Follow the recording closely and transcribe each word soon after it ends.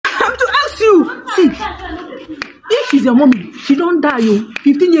See, if she's your mommy, she don't die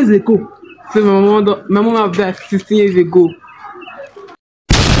 15 years ago. So my mom have died 16 years ago.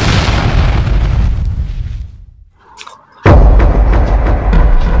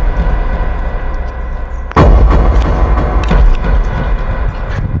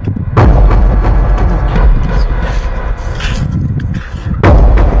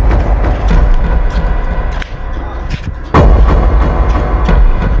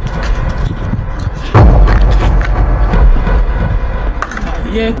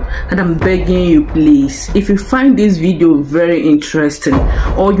 And I'm begging you, please, if you find this video very interesting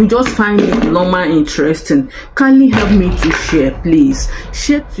or you just find it normal interesting, kindly help me to share. Please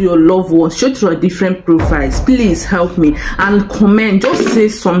share to your loved ones, share to your different profiles. Please help me and comment, just say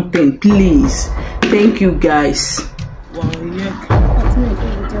something, please. Thank you guys. Wow,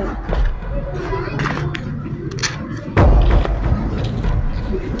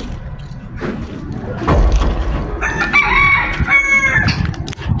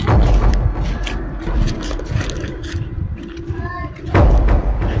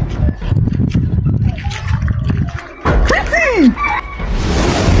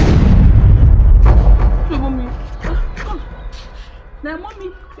 Now,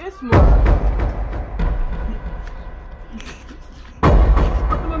 mommy, yes, mom.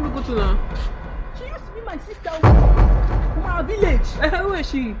 Where do we go to now? She used to be my sister from our village. Who is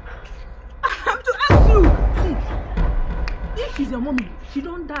she? I'm to ask you. See, if she's your mommy, she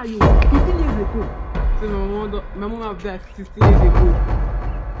don't die 15 years ago. So my mom have died 16 years ago.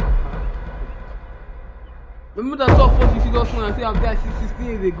 My mother talk first, she just want to say I've died 16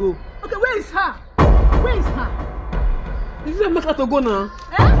 years ago. Okay, where is her? Where is her? This is a make her to go now.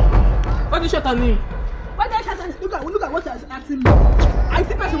 Eh? Why do you shut her name? Why did I shut her name? Look at what she's asking me. I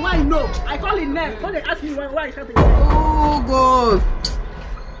see person why I know. I call it name. When they ask me why I shut her name. Oh God.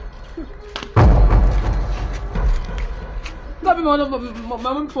 That be my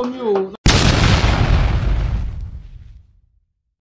mom for me.